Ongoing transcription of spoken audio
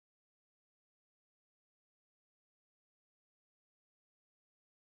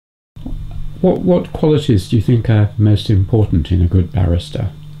What qualities do you think are most important in a good barrister?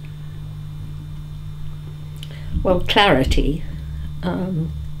 Well, clarity.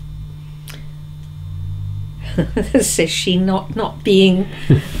 Says she, not being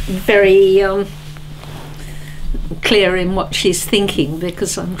very clear in what she's thinking,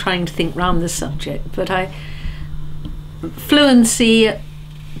 because I'm trying to think round the subject. But fluency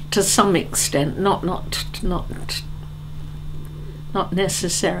to some extent, not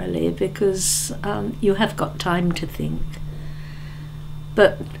necessarily, because you have got time to think.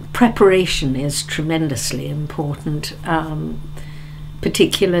 But preparation is tremendously important,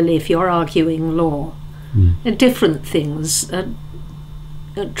 particularly if you're arguing law. Different things.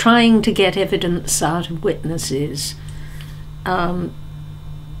 Trying to get evidence out of witnesses,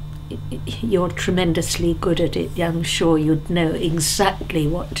 you're tremendously good at it. I'm sure you'd know exactly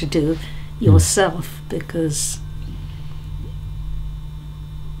what to do yourself, because...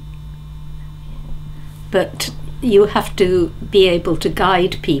 But you have to be able to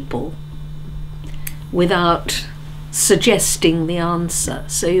guide people without suggesting the answer.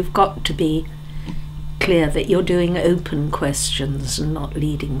 So you've got to be clear that you're doing open questions and not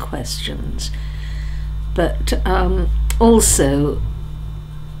leading questions. But also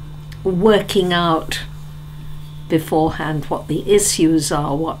working out beforehand what the issues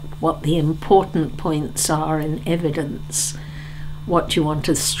are, what the important points are in evidence, what you want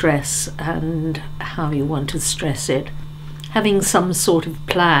to stress and how you want to stress it. Having some sort of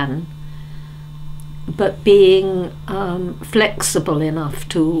plan, but being flexible enough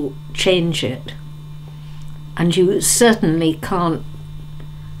to change it. And you certainly can't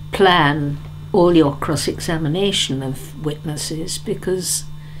plan all your cross-examination of witnesses, because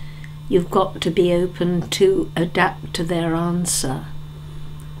you've got to be open to adapt to their answer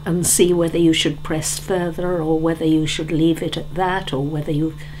and see whether you should press further or whether you should leave it at that, or whether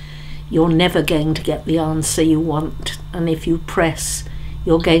you're never going to get the answer you want, and if you press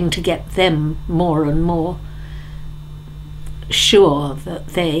you're going to get them more and more sure that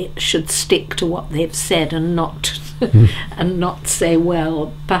they should stick to what they've said and not and not say,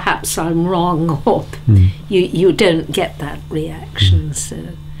 well, perhaps I'm wrong, or you don't get that reaction.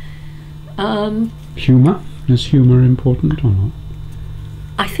 So humour, is humour important or not?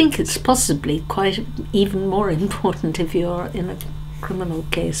 I think it's possibly quite even more important if you're in a criminal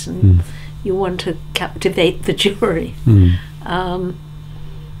case and you want to captivate the jury.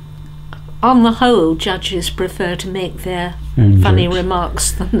 On the whole, judges prefer to make their funny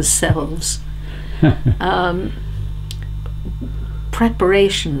remarks themselves.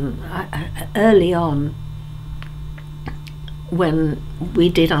 Preparation, early on, when we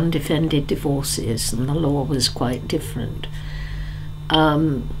did undefended divorces and the law was quite different,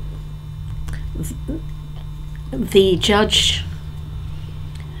 the judge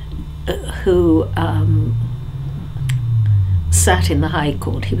who sat in the High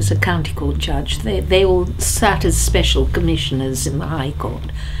Court, he was a county court judge, they all sat as special commissioners in the High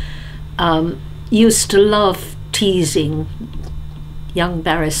Court, used to love teasing young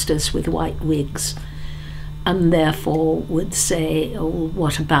barristers with white wigs, and therefore would say, oh,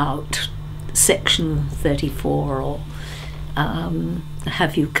 what about section 34, or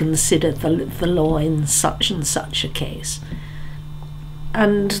have you considered the law in such and such a case?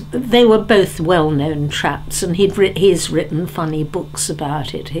 And they were both well-known traps, and he's written funny books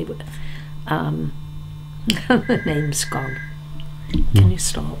about it. The name's gone. Can you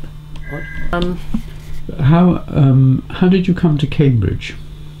stop? How did you come to Cambridge?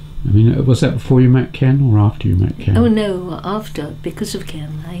 I mean, was that before you met Ken or after you met Ken? Oh no, after, because of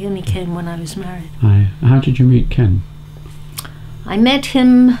Ken. I only came when I was married. How did you meet Ken? I met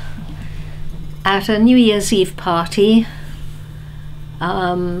him at a New Year's Eve party.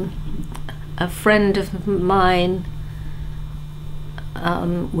 A friend of mine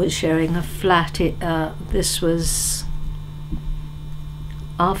was sharing a flat. This was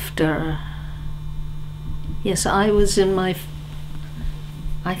after. Yes, I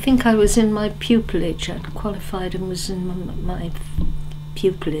think I was in my pupillage. I'd qualified and was in my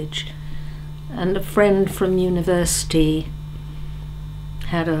pupillage, and a friend from university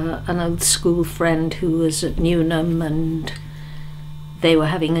had an old school friend who was at Newnham, and they were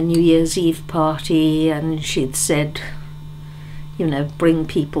having a New Year's Eve party, and she'd said, you know, bring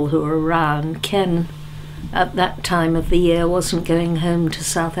people who are around. Ken, at that time of the year, wasn't going home to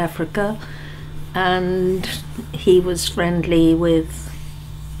South Africa, and he was friendly with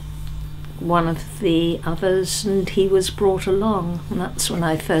one of the others, and he was brought along, and that's when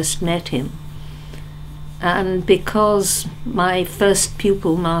I first met him. And because my first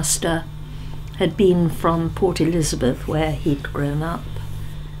pupil master had been from Port Elizabeth, where he'd grown up,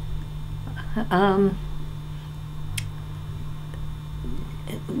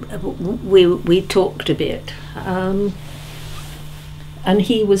 we talked a bit, and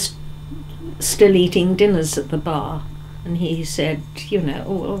he was still eating dinners at the bar, and he said,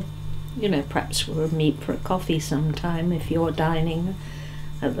 perhaps we'll meet for a coffee sometime if you're dining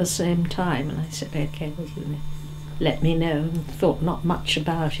at the same time. And I said, okay, well, let me know, and thought not much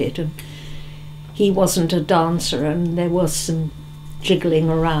about it. And he wasn't a dancer, and there was some jiggling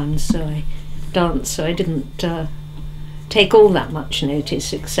around, so I danced, so I didn't take all that much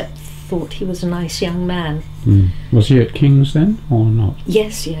notice, except thought he was a nice young man. Was he at King's then, or not?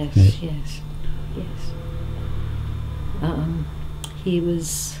 Yes. He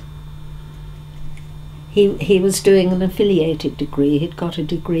was doing an affiliated degree. He'd got a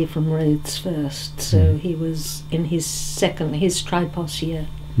degree from Rhodes first, so he was in his tripos year,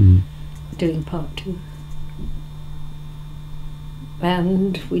 doing part 2.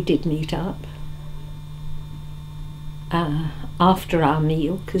 And we did meet up after our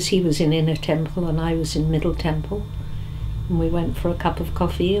meal, because he was in Inner Temple and I was in Middle Temple, and we went for a cup of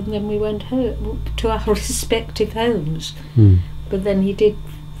coffee, and then we went home to our respective homes. But then he did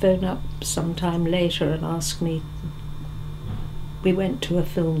phone up sometime later and ask me. We went to a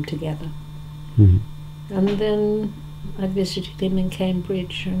film together, and then I visited him in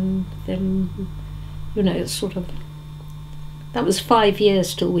Cambridge, and then it's sort of, that was 5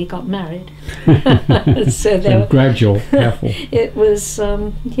 years till we got married. so gradual, careful. It was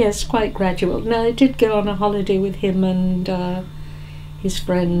yes, quite gradual. Now I did go on a holiday with him and his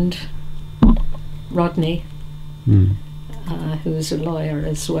friend Rodney, who's a lawyer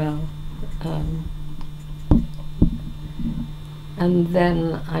as well. And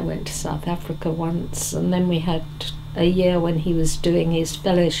then I went to South Africa once, and then we had a year when he was doing his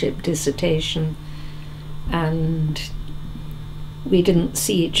fellowship dissertation, and we didn't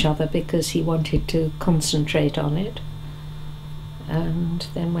see each other because he wanted to concentrate on it. And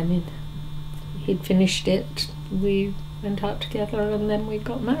then when he'd finished it, we went out together, and then we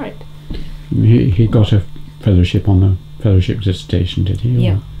got married. He got a fellowship on the fellowship dissertation, did he?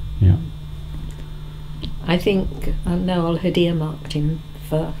 Yeah. Yeah. I think Noel had earmarked him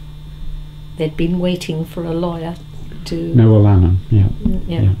for. They'd been waiting for a lawyer to. Noel Annan. Yeah.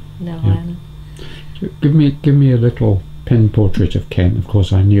 Noel Annan. So give me a little pen portrait of Ken. Of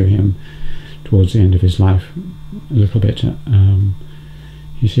course, I knew him towards the end of his life a little bit.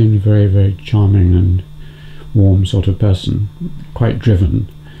 He seemed a very, very charming and warm sort of person, quite driven,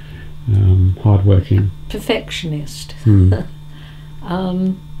 hard-working. Perfectionist.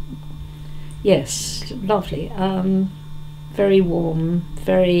 Yes, lovely. Very warm,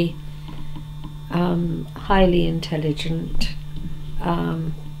 very highly intelligent.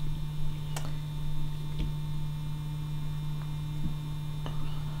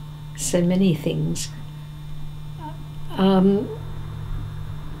 So many things.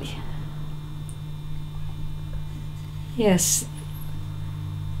 Yes.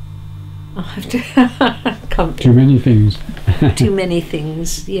 I have to. Too many things. Too many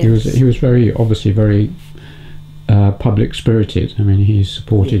things. Yes. He was obviously very public spirited. I mean, he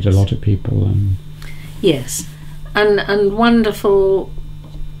supported a lot of people, and yes, and wonderful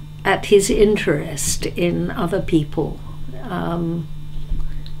at his interest in other people.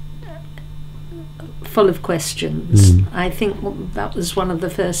 Full of questions. I think that was one of the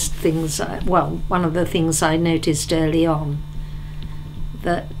first things. One of the things I noticed early on,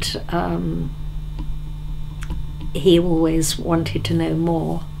 that he always wanted to know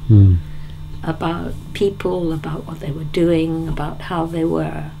more about people, about what they were doing, about how they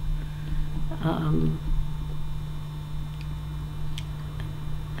were.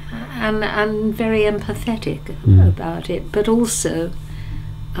 And very empathetic about it, but also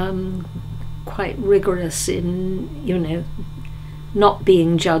quite rigorous in, not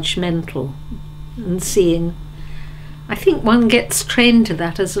being judgmental and seeing. I think one gets trained to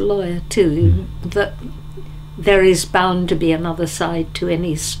that as a lawyer too, that there is bound to be another side to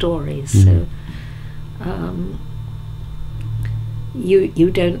any story. So you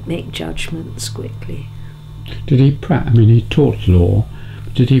don't make judgments quickly. Did he he taught law.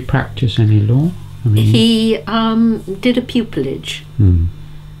 Did he practice any law? He did a pupillage.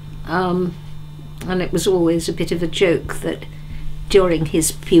 And it was always a bit of a joke that during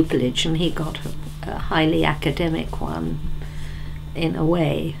his pupillage, and he got a highly academic one in a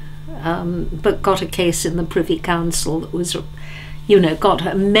way, but got a case in the Privy Council that was, got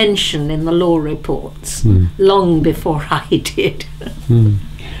a mention in the law reports long before I did.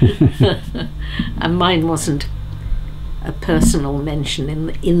 And mine wasn't a personal mention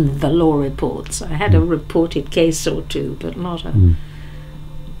in the law reports. I had a reported case or two, but not a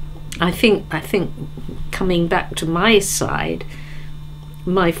I think coming back to my side,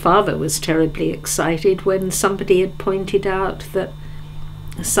 my father was terribly excited when somebody had pointed out that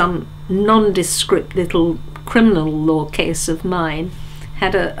some nondescript little criminal law case of mine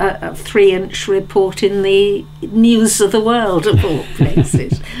had a 3-inch report in the News of the World, of all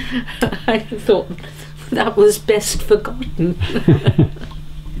places. I thought that was best forgotten.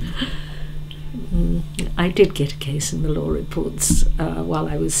 I did get a case in the law reports while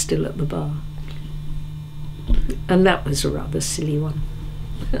I was still at the bar, and that was a rather silly one.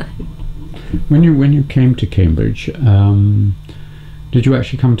 When you came to Cambridge, did you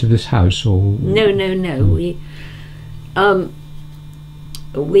actually come to this house, or No.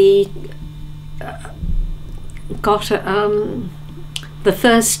 We got the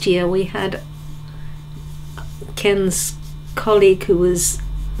first year we had Ken's colleague who was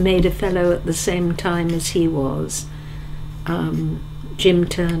made a fellow at the same time as he was, Jim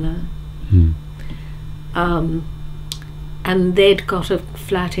Turner, and they'd got a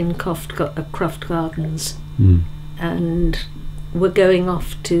flat in Croft Gardens, and were going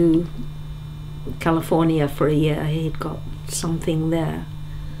off to California for a year. He'd got something there,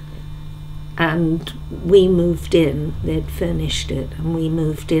 and we moved in. They'd furnished it, and we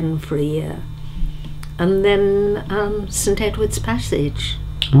moved in for a year. And then St Edward's Passage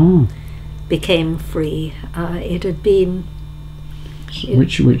became free. It had been...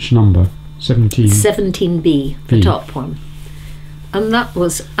 Which number? 17? 17B, the top one. And that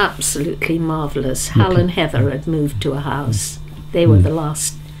was absolutely marvellous. Hal and Heather had moved to a house. They were the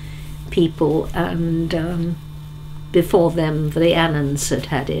last people, and before them the Annans had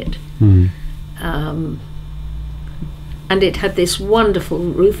had it. And it had this wonderful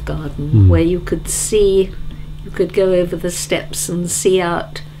roof garden where you could go over the steps and see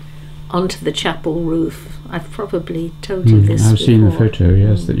out onto the chapel roof. I've probably told you this I've before. seen the photo,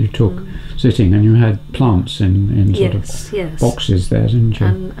 yes, that you took sitting, and you had plants in sort of boxes there, didn't you?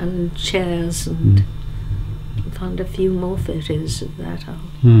 And chairs, and found a few more photos of that. I'll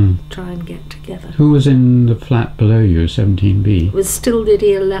try and get together. Who was in the flat below you, 17B? It was still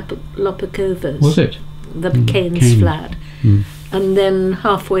Lydia Lopakova's. Was it? The Kane's flat. And then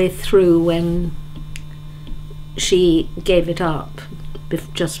halfway through, when she gave it up,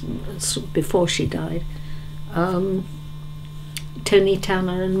 just before she died, Tony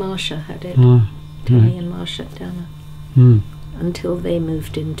Tanner and Marcia had it. Tony and Marcia Tanner. Until they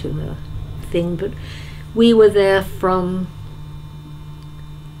moved into a thing. But we were there from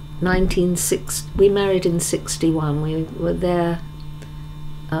 1960. We married in 61. We were there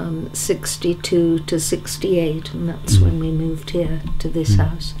 62 to 68, and that's when we moved here to this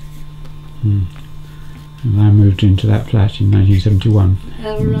house. And I moved into that flat in 1971.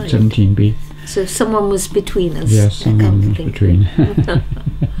 Oh, right. 17B. So someone was between us. Yes, someone was between. I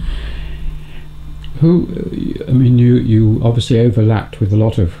mean, you obviously overlapped with a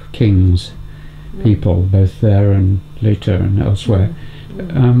lot of King's people, both there and later and elsewhere.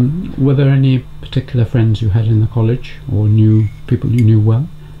 Were there any particular friends you had in the college, or people you knew well?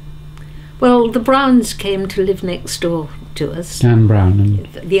 Well, the Browns came to live next door to us. Dan Brown and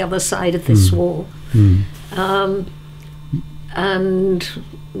the other side of this wall. And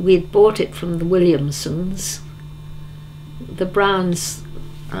we'd bought it from the Williamsons. The Browns,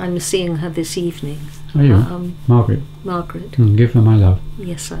 I'm seeing her this evening. Are you? Margaret. Margaret. Give her my love.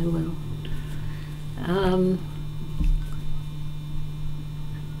 Yes, I will.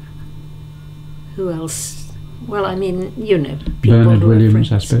 Who else? Well, I mean, you know, people Bernard who are Williams,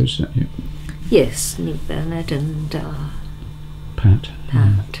 friends. I suppose. Yes, Nick Bernard and Pat.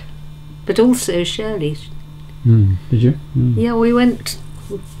 But also Shirley. Did you? Yeah, we went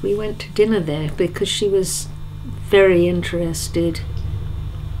to dinner there because she was very interested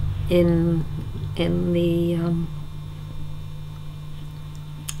in the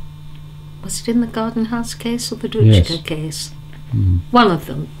was it in the Garden House case or the Druchka case? One of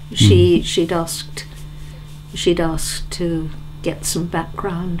them. She'd asked to get some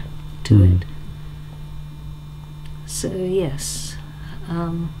background to it. So yes.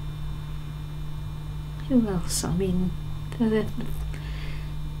 Who else? I mean,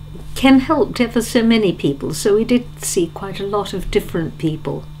 Ken helped ever so many people, so we did see quite a lot of different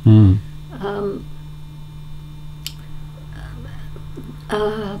people. You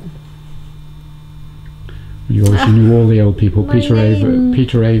obviously knew all the old people. Peter Avery.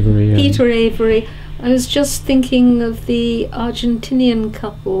 Peter Avery. I was just thinking of the Argentinian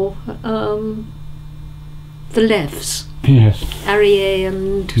couple, the Leffs. Yes. Arié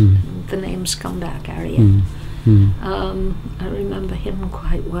and the names come back. Arié. I remember him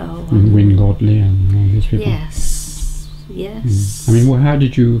quite well. And Wynne Godley and all these people. Yes. I mean, how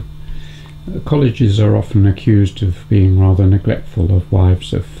did you colleges are often accused of being rather neglectful of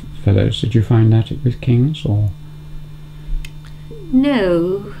wives of fellows. Did you find that with King's, or?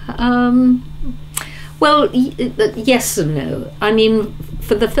 No. Well, yes and no. I mean,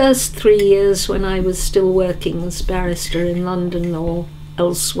 for the first 3 years when I was still working as barrister in London or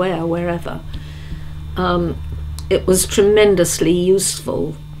elsewhere, wherever, it was tremendously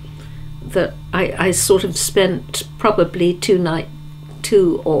useful that I sort of spent probably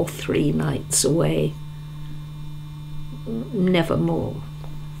 2 or 3 nights away, never more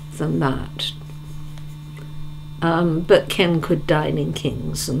than that. But Ken could dine in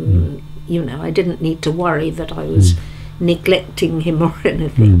King's, and you know, I didn't need to worry that I was neglecting him or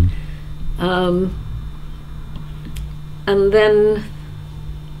anything. And then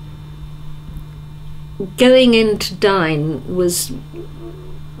going in to dine was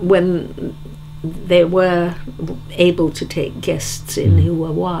when they were able to take guests in who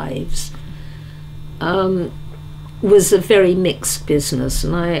were wives. Was a very mixed business,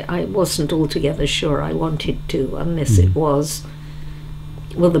 and I wasn't altogether sure I wanted to, unless it was,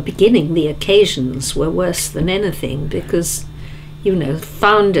 well, the beginning, the occasions were worse than anything, because, you know,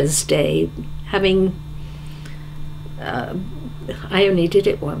 Founders' Day, having, I only did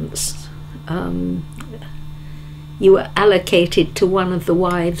it once, you were allocated to one of the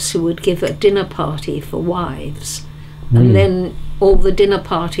wives who would give a dinner party for wives, and then all the dinner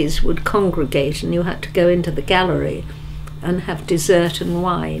parties would congregate, and you had to go into the gallery and have dessert and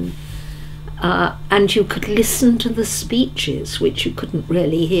wine. And you could listen to the speeches, which you couldn't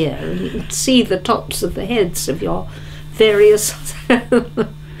really hear, and you could see the tops of the heads of your various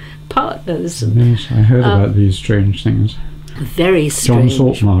partners. Yes, I heard about these strange things. Very strange.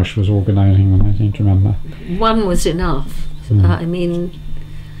 John Saltmarsh was organising them, I seem to remember. One was enough. I mean,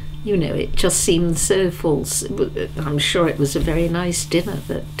 you know, it just seemed so false. I'm sure it was a very nice dinner,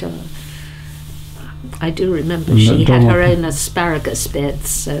 but I do remember she had her own asparagus beds,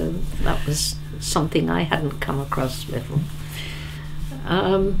 so that was something I hadn't come across before.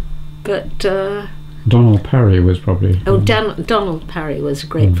 Donald Parry was probably... Donald Parry was a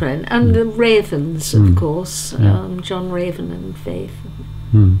great friend. And the Ravens, of course, John Raven and Faith.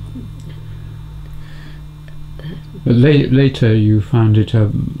 But later you found it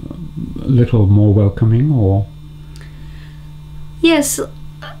a little more welcoming, or? Yes.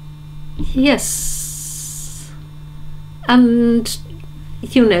 And,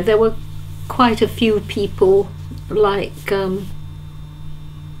 you know, there were quite a few people like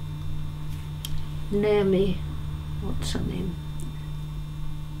Naomi, what's her name?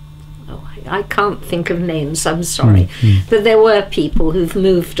 Oh, I can't think of names, I'm sorry. But there were people who've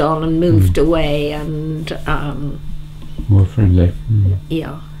moved on and moved away, and more friendly.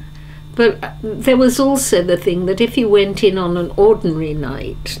 Yeah. But there was also the thing that if you went in on an ordinary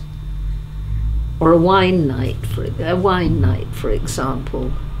night, or a wine night, for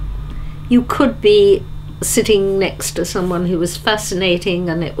example, you could be sitting next to someone who was fascinating,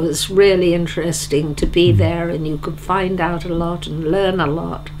 and it was really interesting to be there, and you could find out a lot and learn a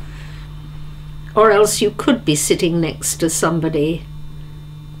lot. Or else you could be sitting next to somebody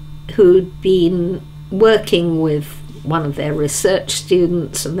who'd been working with one of their research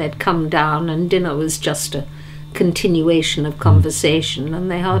students, and they'd come down and dinner was just a continuation of conversation,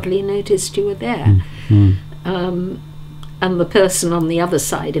 and they hardly noticed you were there. And the person on the other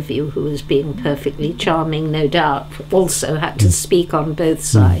side of you, who was being perfectly charming, no doubt, also had to speak on both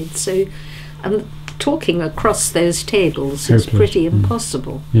sides. So, and talking across those tables is pretty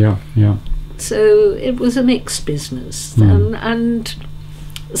impossible. Yeah. So it was a mixed business, and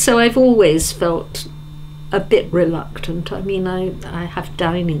so I've always felt a bit reluctant. I mean, I have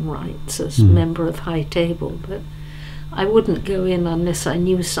dining rights as a member of High Table, but I wouldn't go in unless I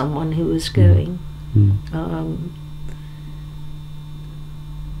knew someone who was going,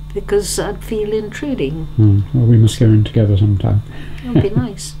 because I'd feel intruding. Well, we must go in together sometime. That would be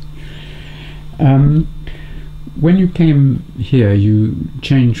nice. When you came here, you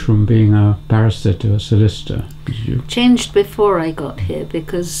changed from being a barrister to a solicitor, did you? Changed before I got here,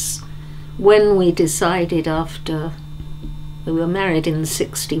 because when we decided, after we were married in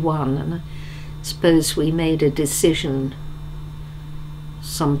 '61, and I suppose we made a decision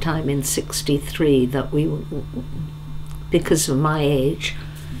sometime in '63 that we would, because of my age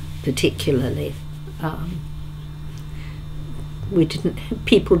particularly,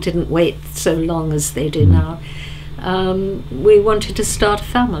 people didn't wait so long as they do now. We wanted to start a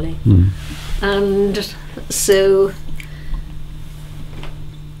family, and so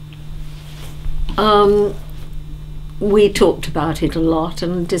we talked about it a lot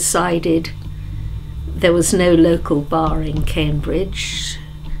and decided there was no local bar in Cambridge.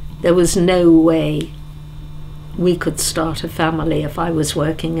 there was no way we could start a family if I was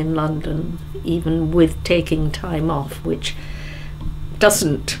working in London, even with taking time off, which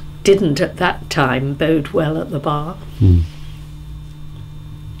didn't at that time bode well at the bar.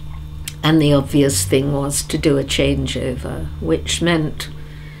 And the obvious thing was to do a changeover, which meant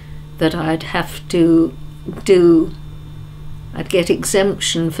that I'd have to I'd get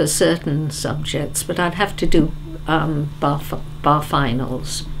exemption for certain subjects, but I'd have to do bar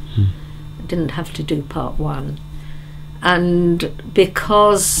finals. I didn't have to do part 1. And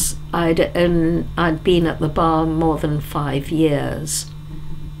because I'd been at the bar more than 5 years,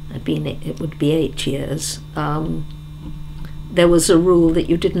 it would be 8 years, there was a rule that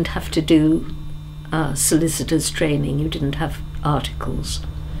you didn't have to do solicitor's training, you didn't have articles.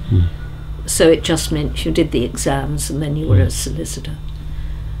 So it just meant you did the exams and then you were a solicitor.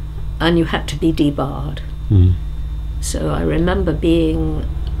 And you had to be debarred. So I remember being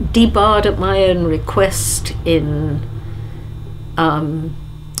debarred at my own request and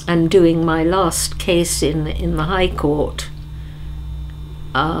doing my last case in the High Court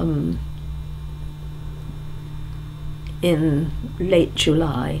in late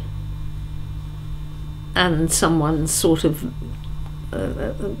July, and someone sort of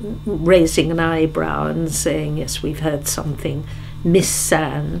raising an eyebrow and saying, yes, we've heard something, Miss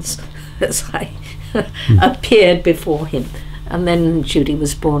Sands, as I appeared before him. And then Judy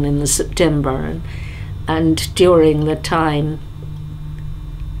was born in September, and during the time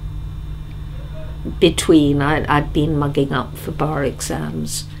between, I'd been mugging up for bar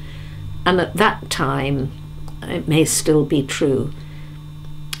exams. And at that time, it may still be true,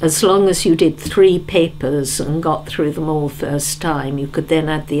 as long as you did 3 papers and got through them all first time, you could then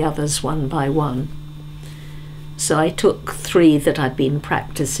add the others one by one. So I took 3 that I'd been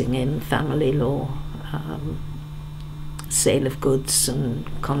practicing in: family law, sale of goods and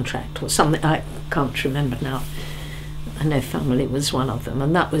contract or something. I can't remember now. I know family was one of them,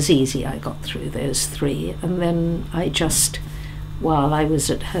 and that was easy. I got through those 3, and then I just, while I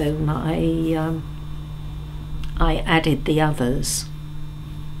was at home, I added the others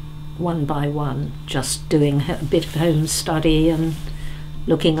one by one, just doing a bit of home study and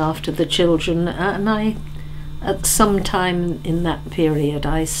looking after the children. And at some time in that period,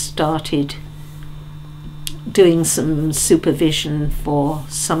 I started doing some supervision for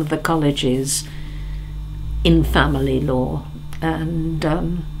some of the colleges in family law, and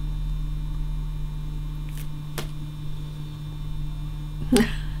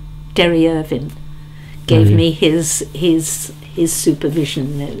Derry Irvin gave me his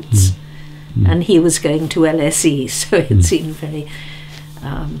supervision notes, and he was going to LSE, so it seemed very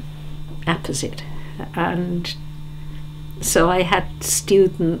apposite. And so I had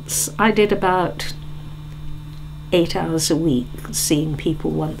students. I did about 8 hours a week, seeing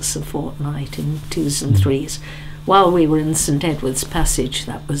people once a fortnight in 2s and 3s. While we were in St Edward's Passage,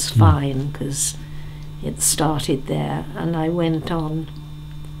 that was fine, because it started there, and I went on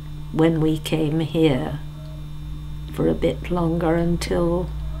when we came here for a bit longer, until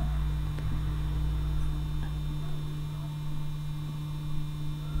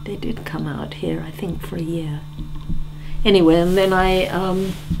they did come out here, I think, for a year. Anyway, and then I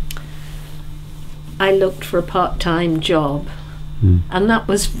looked for a part-time job, and that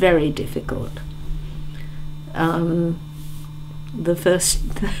was very difficult. The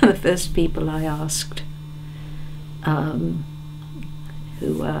first people I asked, who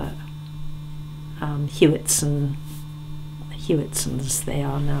were Hewitsons they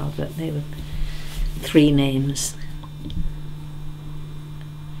are now, but they were 3 names.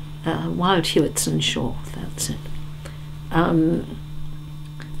 Wild Hewitson Shaw, that's it.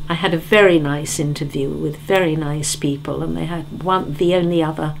 I had a very nice interview with very nice people, and they had the only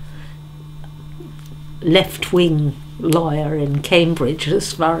other left-wing lawyer in Cambridge,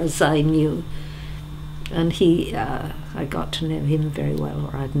 as far as I knew, and I got to know him very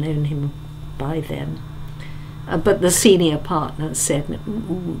well, or I'd known him by then. But the senior partner said,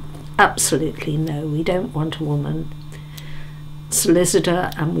 absolutely no, we don't want a woman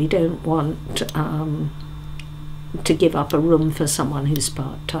solicitor, and we don't want to give up a room for someone who's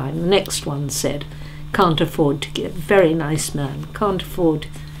part-time. The next one said, can't afford to give, very nice man, can't afford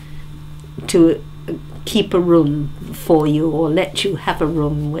to keep a room for you or let you have a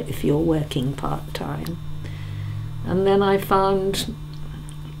room if you're working part-time. And then I found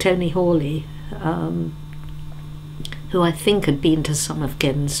Tony Hawley, who I think had been to some of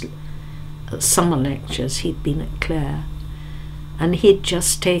Gen's summer lectures. He'd been at Clare, and he'd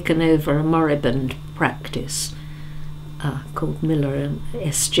just taken over a moribund practice called Miller and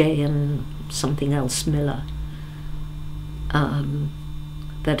SJ and something else Miller,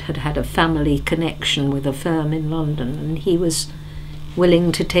 that had had a family connection with a firm in London, and he was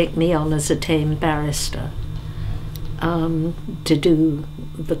willing to take me on as a tame barrister to do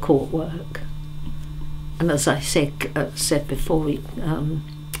the court work. And as I said before,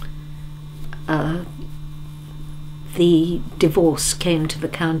 the divorce came to the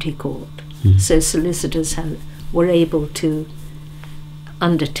county court, so solicitors were able to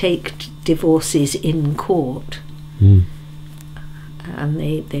undertake divorces in court, and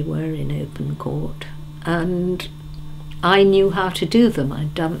they were in open court, and I knew how to do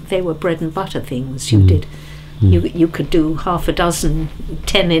them. They were bread and butter things. You could do half a dozen,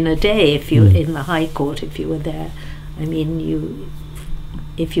 10 in a day if you in the High Court if you were there. I mean,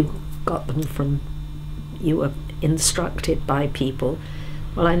 if you got them from, you were instructed by people.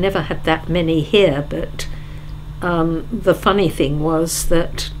 Well, I never had that many here, but the funny thing was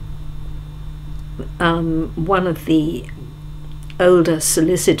that one of the older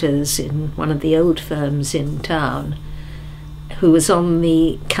solicitors in one of the old firms in town, who was on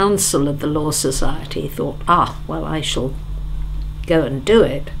the council of the Law Society, thought, well, I shall go and do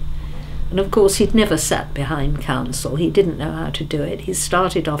it. And of course he'd never sat behind counsel, he didn't know how to do it. He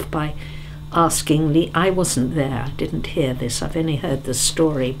started off by asking, I wasn't there, I didn't hear this, I've only heard the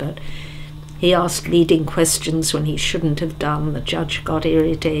story, but he asked leading questions when he shouldn't have done. The judge got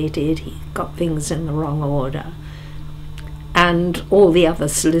irritated, he got things in the wrong order. And all the other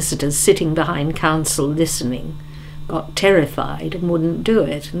solicitors sitting behind counsel listening got terrified and wouldn't do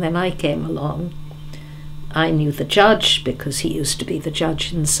it. And then I came along. I knew the judge because he used to be the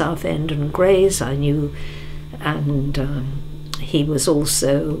judge in Southend and Grays. I knew, and he was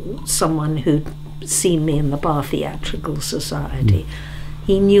also someone who'd seen me in the Bar Theatrical Society.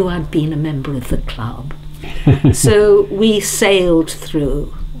 He knew I'd been a member of the club. So we sailed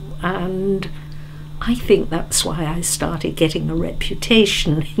through, and I think that's why I started getting a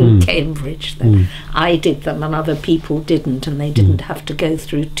reputation in Cambridge, that I did them and other people didn't, and they didn't have to go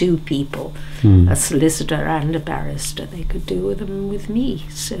through two people, a solicitor and a barrister. They could do them with me.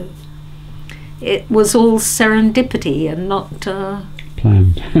 So it was all serendipity and not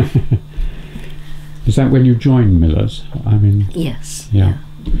planned. Is that when you joined Miller's? I mean, yes. Yeah.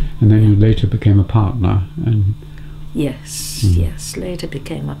 And then you later became a partner, and yes, later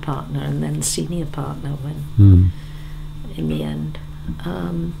became a partner and then senior partner when in the end.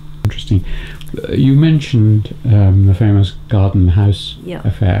 Interesting. You mentioned the famous Garden House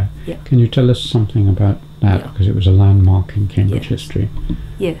affair. Can you tell us something about that, because it was a landmark in Cambridge history?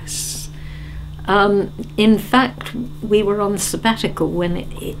 Yes. In fact, we were on sabbatical when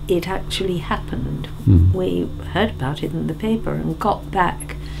it actually happened. We heard about it in the paper and got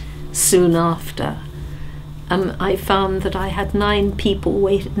back soon after. I found that I had 9 people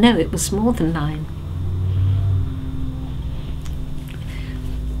waiting. No, it was more than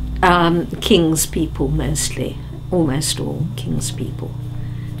 9. King's people mostly, almost all King's people.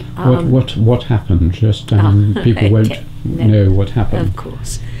 What happened? Just people won't know what happened. Of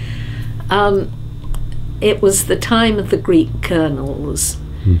course. It was the time of the Greek colonels.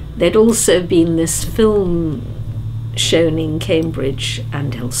 There'd also been this film shown in Cambridge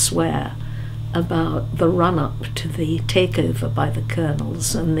and elsewhere about the run-up to the takeover by the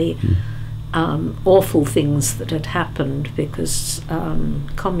colonels and the awful things that had happened, because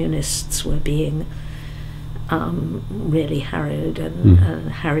communists were being really harried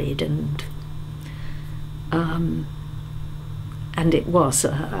and it was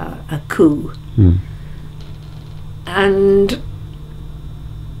a coup. And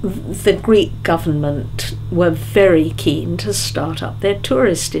the Greek government were very keen to start up their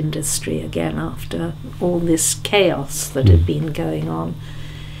tourist industry again after all this chaos that had been going on.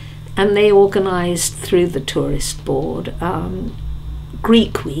 And they organised through the tourist board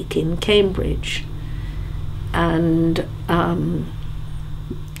Greek Week in Cambridge. And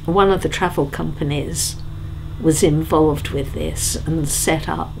one of the travel companies was involved with this and set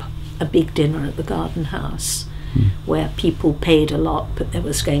up a big dinner at the Garden House where people paid a lot, but there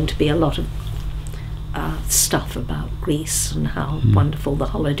was going to be a lot of stuff about Greece and how wonderful the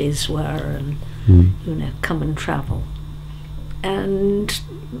holidays were, and you know, come and travel. And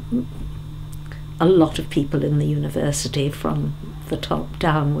a lot of people in the university, from the top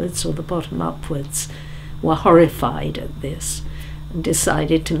downwards or the bottom upwards, were horrified at this and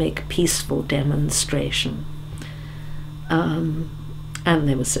decided to make a peaceful demonstration. And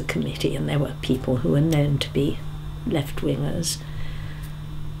there was a committee, and there were people who were known to be left-wingers.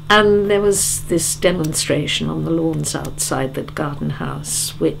 And there was this demonstration on the lawns outside the Garden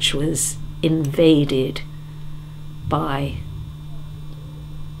House, which was invaded by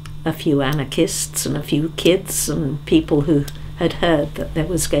a few anarchists and a few kids and people who had heard that there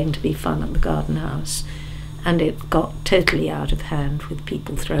was going to be fun at the garden house, and it got totally out of hand with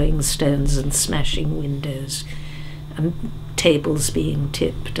people throwing stones and smashing windows and tables being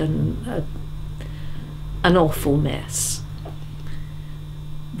tipped, and an awful mess.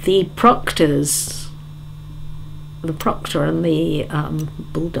 The proctors, the proctor and the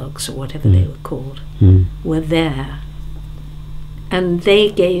bulldogs, or whatever they were called, were there. And they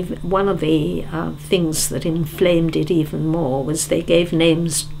gave, one of the things that inflamed it even more was they gave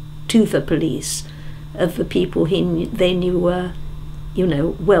names to the police of the people they knew were, you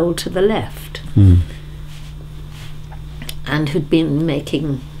know, well to the left, and who'd been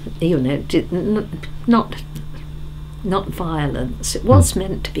making, you know, not violence. It was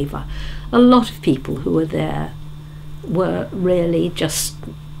meant to be violent. A lot of people who were there were really just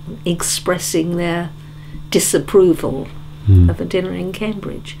expressing their disapproval of a dinner in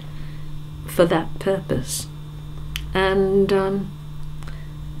Cambridge for that purpose. And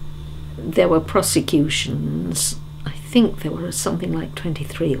there were prosecutions. I think there were something like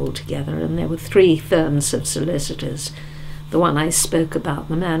 23 altogether, and there were 3 firms of solicitors. The one I spoke about,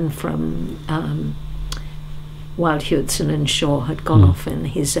 the man from Wild Hewitson and Shaw, had gone off in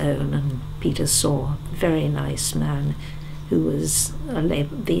his own, and Peter Saw, very nice man, who was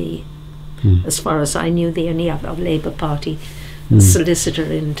as far as I knew, the only other Labour Party solicitor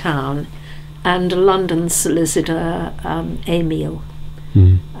in town, and a London solicitor, Emil,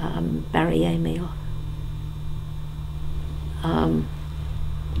 Barry Emil,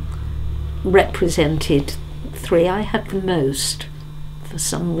 represented 3. I had the most for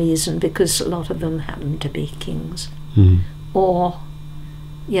some reason, because a lot of them happened to be kings. Or,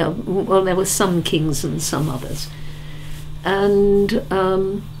 yeah, well, there were some kings and some others. And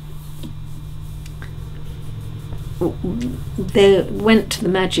they went to the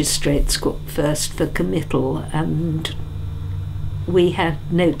magistrates' court first for committal, and we had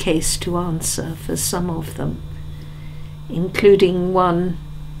no case to answer for some of them, including one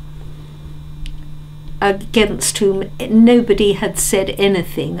against whom nobody had said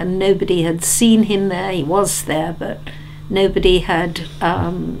anything, and nobody had seen him there. He was there, but nobody had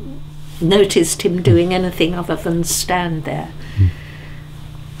noticed him doing anything other than stand there.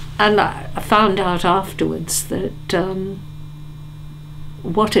 And I found out afterwards that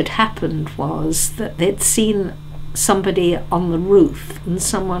what had happened was that they'd seen somebody on the roof, and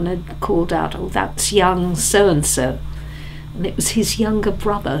someone had called out, "Oh, that's young so-and-so." And it was his younger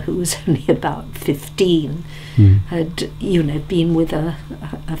brother, who was only about 15, had, you know, been with a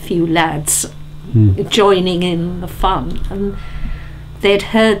few lads joining in the fun, and they'd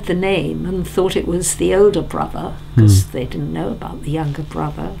heard the name and thought it was the older brother, because they didn't know about the younger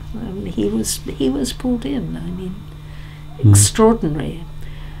brother, and he was pulled in. I mean, extraordinary.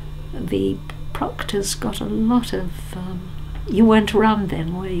 The proctors got a lot of. You weren't around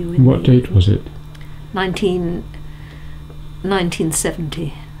then, were you? What date was it?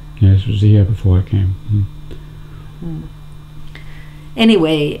 1970. Yes, it was the year before I came.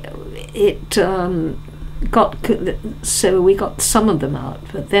 Anyway, it so we got some of them out,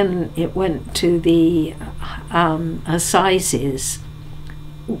 but then it went to the assizes,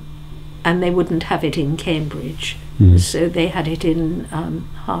 and they wouldn't have it in Cambridge, so they had it in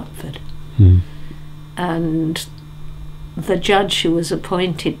Hertford. And the judge who was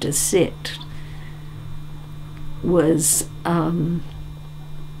appointed to sit was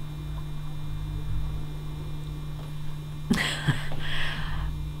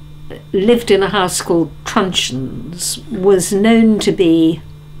lived in a house called Truncheon's, was known to be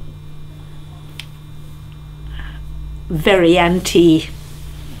very anti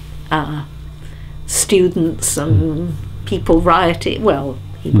students and people rioting. Well,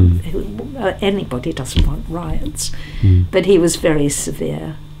 anybody doesn't want riots, but he was very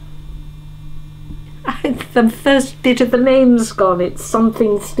severe. The first bit of the name's gone. It's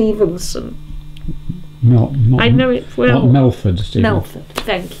something Stevenson. I know it well. Melford Stevenson. Melford,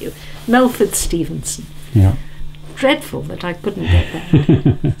 thank you. Melford Stevenson. Yeah. Dreadful that I couldn't get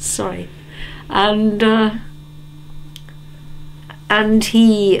that. Sorry. And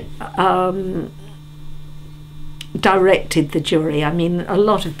he directed the jury. I mean, a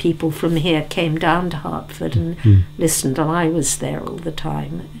lot of people from here came down to Hertford and listened, and I was there all the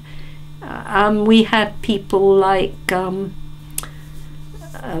time. We had people like a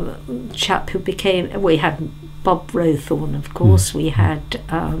chap who became, we had Bob Rowthorne, of course, we had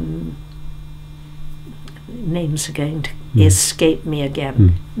names are going to escape me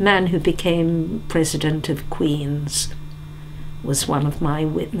again. Man who became president of Queen's was one of my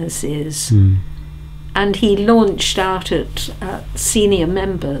witnesses, and he launched out at senior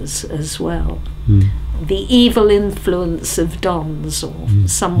members as well. the evil influence of dons, or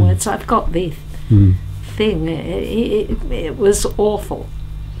some words. I've got the thing. It was awful,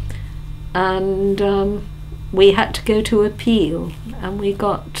 and we had to go to appeal, and we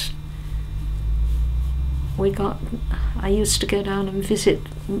got. I used to go down and visit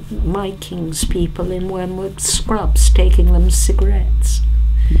my King's people in Wormwood Scrubs, taking them cigarettes.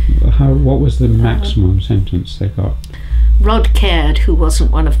 What was the maximum sentence they got? Rod Caird, who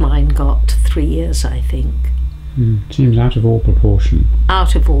wasn't one of mine, got 3 years, I think. Seems out of all proportion.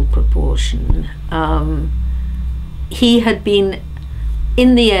 Out of all proportion. He had been,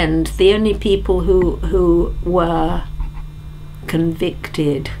 in the end, the only people who were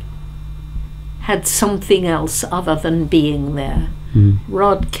convicted had something else other than being there.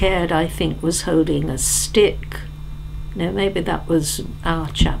 Rod Caird, I think, was holding a stick. No, maybe that was our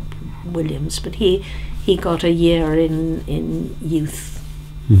chap, Williams, but he got a year in youth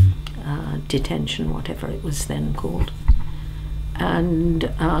detention, whatever it was then called. And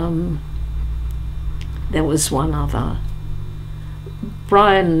there was one other.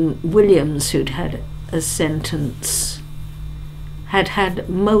 Brian Williams, who'd had a sentence, had a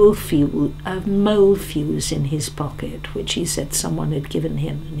mole fuse in his pocket, which he said someone had given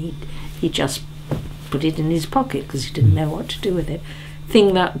him, and he just put it in his pocket because he didn't know what to do with it.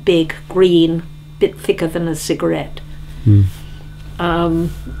 Thing that big, green, bit thicker than a cigarette.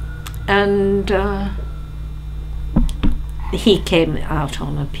 He came out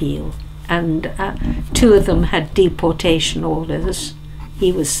on appeal, and 2 of them had deportation orders.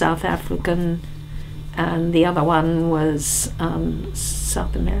 He was South African, and the other one was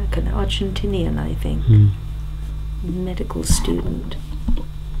South American, Argentinian, I think. Medical student.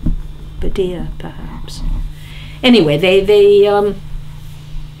 Badia, perhaps. Anyway,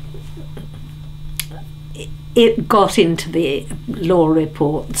 it got into the law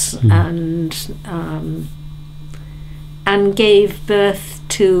reports and gave birth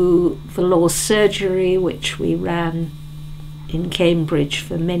to the law surgery, which we ran in Cambridge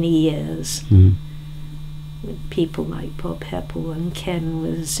for many years. With people like Bob Heppel, and Ken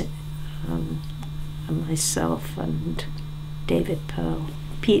was, and myself and David Pearl.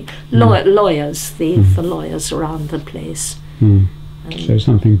 Lawyers, the lawyers around the place. So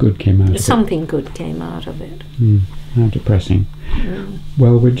something good came out of it. Something good came out of it. How depressing.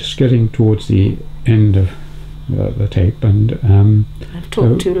 Well, we're just getting towards the end of the tape, and I've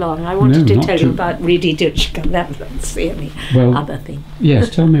talked too long. I wanted to tell you about Rudi Dutschke. That's the only other thing.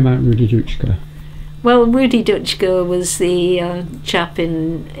 Yes, tell me about Rudi Dutschke. Well, Rudi Dutschke was the chap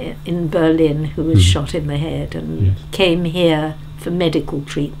in Berlin who was shot in the head and came here for medical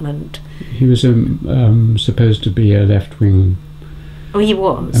treatment. He was supposed to be a left-wing. Oh, he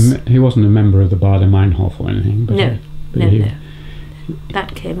was. He wasn't a member of the Baader Meinhof or anything. But no.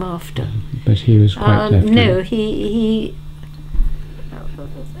 That came after. But he was quite left-wing. No,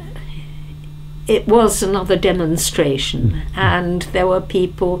 it was another demonstration, and there were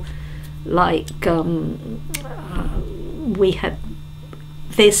people like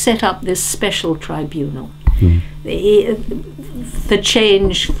they set up this special tribunal. The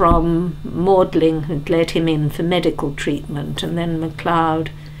change from Maudling had let him in for medical treatment, and then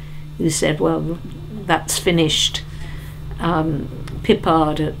MacLeod, who said, well, that's finished.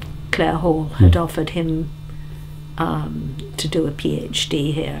 Pippard at Clare Hall had offered him to do a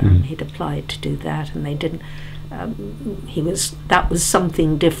PhD here, and he'd applied to do that, and they didn't. That was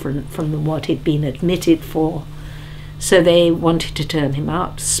something different from what he'd been admitted for, so they wanted to turn him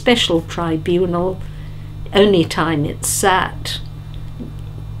out. Special tribunal. Only time it sat,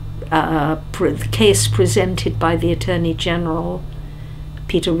 the case presented by the Attorney General,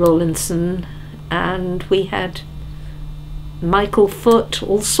 Peter Rawlinson, and we had Michael Foote,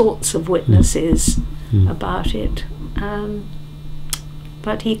 all sorts of witnesses about it,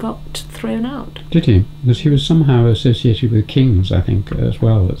 but he got thrown out. Did he? Because he was somehow associated with King's, I think, as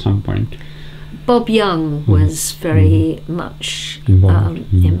well at some point. Bob Young was very much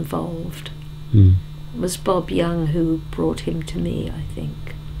involved. It was Bob Young who brought him to me, I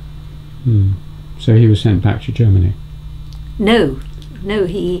think. So he was sent back to Germany? No,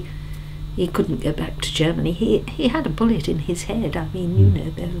 he couldn't go back to Germany. He had a bullet in his head. I mean, you know,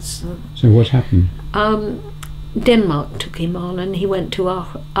 there was... So what happened? Denmark took him on, and he went to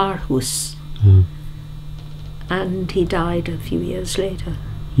Aarhus. And he died a few years later.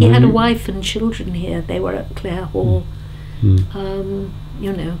 He had a wife and children here. They were at Clare Hall.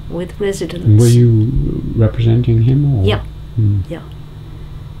 You know, with residents. And were you representing him? Or? Yeah, yeah.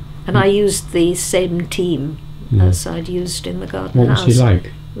 And I used the same team as I'd used in the Garden House. What was he like?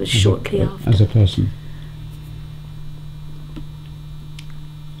 It was shortly after. As a person?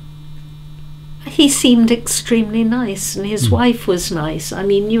 he seemed extremely nice, and his wife was nice. I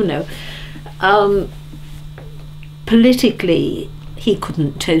mean, you know, politically he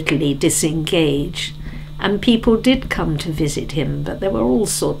couldn't totally disengage, and people did come to visit him, but there were all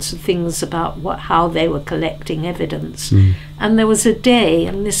sorts of things about how they were collecting evidence. And there was a day,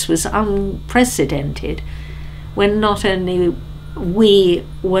 and this was unprecedented, when not only we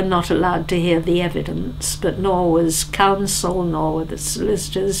were not allowed to hear the evidence, but nor was counsel, nor were the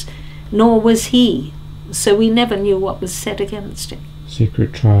solicitors, nor was he. So we never knew what was said against him.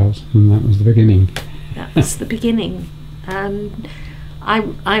 Secret trials, and that was the beginning. That was the beginning. And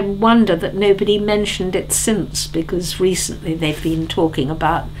I wonder that nobody mentioned it since, because recently they've been talking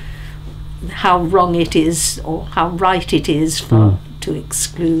about how wrong it is, or how right it is to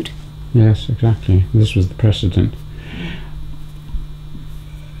exclude. Yes, exactly. This was the precedent.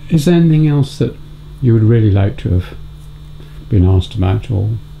 Is there anything else that you would really like to have been asked about, or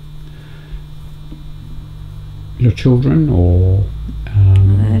your children, or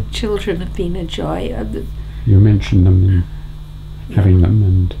children have been a joy. You mentioned them and having them,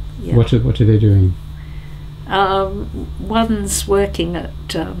 and what are they doing? One's working at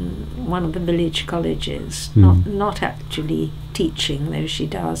one of the village colleges, not actually teaching, though she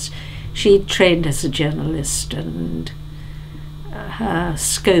does. She trained as a journalist, and her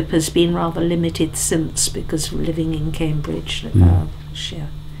scope has been rather limited since, because of living in Cambridge.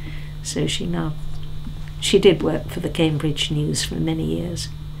 So she did work for the Cambridge News for many years.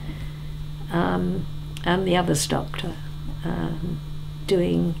 And the other's doctor,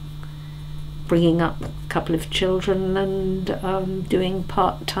 bringing up a couple of children, and doing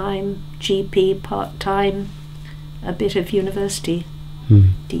part-time GP, part-time a bit of university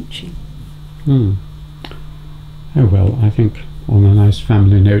teaching. Oh well, I think on a nice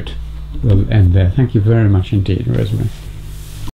family note we'll end there. Thank you very much indeed, Rosemary.